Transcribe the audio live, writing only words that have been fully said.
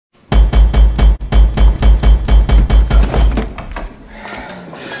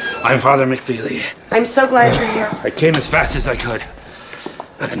I'm Father McFeely. I'm so glad you're here. I came as fast as I could.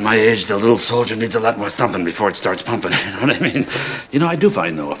 At my age, the little soldier needs a lot more thumping before it starts pumping. You know what I mean? You know, I do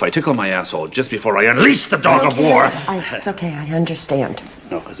find, though, if I tickle my asshole just before I unleash the dog of war... It's okay, I understand.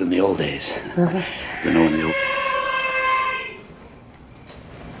 No, because in the old days, you know, in the old...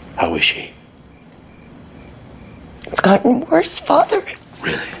 How is she? It's gotten worse, Father.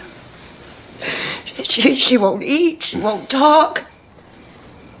 Really? She won't eat. She won't talk.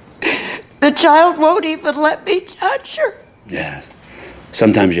 The child won't even let me touch her. Yes.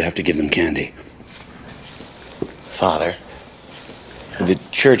 Sometimes you have to give them candy. Father, the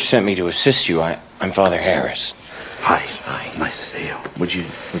church sent me to assist you. I'm Father Harris. Hi. Hi. Nice to see you. Would you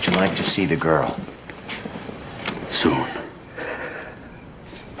like to see the girl? Soon.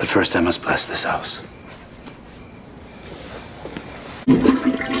 But first I must bless this house.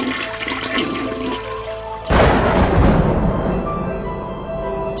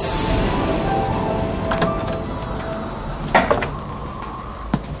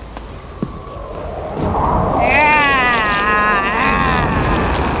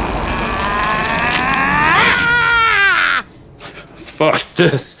 Fuck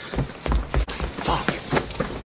this.